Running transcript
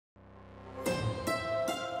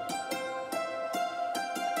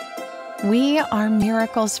We are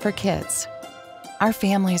Miracles for Kids. Our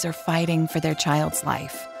families are fighting for their child's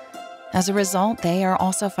life. As a result, they are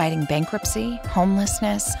also fighting bankruptcy,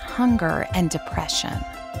 homelessness, hunger, and depression.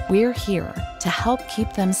 We're here to help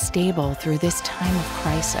keep them stable through this time of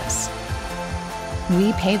crisis.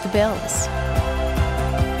 We pay the bills.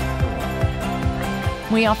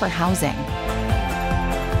 We offer housing.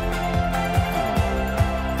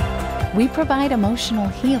 We provide emotional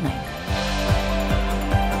healing.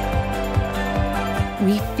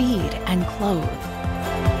 We feed and clothe.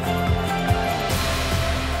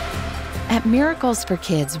 At Miracles for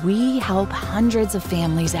Kids, we help hundreds of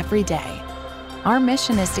families every day. Our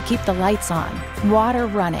mission is to keep the lights on, water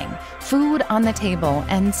running, food on the table,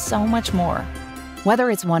 and so much more. Whether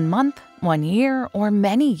it's 1 month, 1 year, or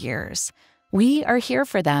many years, we are here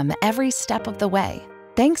for them every step of the way.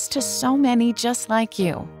 Thanks to so many just like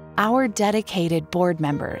you, our dedicated board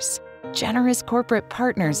members, generous corporate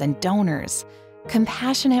partners and donors,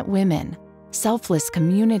 compassionate women, selfless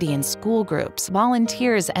community and school groups,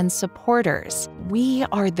 volunteers, and supporters. We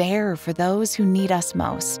are there for those who need us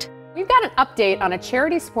most. We've got an update on a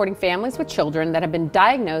charity supporting families with children that have been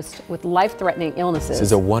diagnosed with life-threatening illnesses. This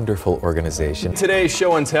is a wonderful organization. Today's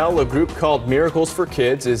show and tell, a group called Miracles for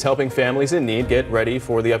Kids is helping families in need get ready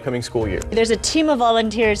for the upcoming school year. There's a team of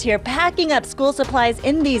volunteers here packing up school supplies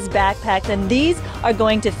in these backpacks, and these are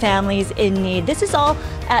going to families in need. This is all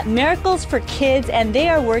at Miracles for Kids, and they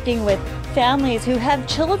are working with families who have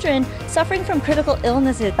children suffering from critical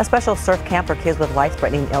illnesses. A special surf camp for kids with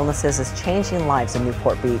life-threatening illnesses is changing lives in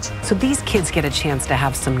Newport Beach. So these kids get a chance to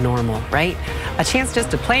have some normal, right? A chance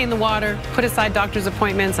just to play in the water, put aside doctor's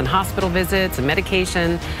appointments and hospital visits and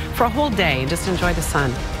medication for a whole day and just enjoy the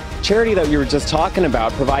sun. Charity that you were just talking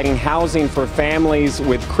about, providing housing for families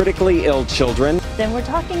with critically ill children. Then we're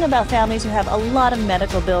talking about families who have a lot of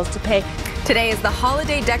medical bills to pay. Today is the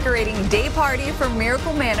holiday decorating day party for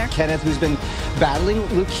Miracle Manor. Kenneth, who's been battling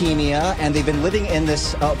leukemia, and they've been living in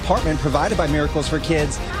this apartment provided by Miracles for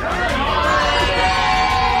Kids.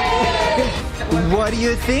 What do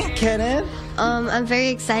you think, Kenneth? I'm very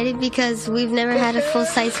excited because we've never had a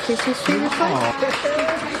full-size Christmas tree before.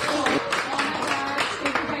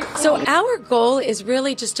 So our goal is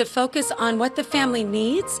really just to focus on what the family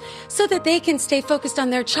needs so that they can stay focused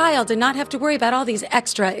on their child and not have to worry about all these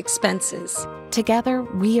extra expenses. Together,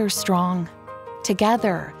 we are strong.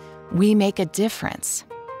 Together, we make a difference.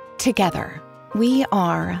 Together, we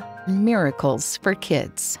are Miracles for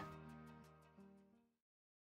Kids.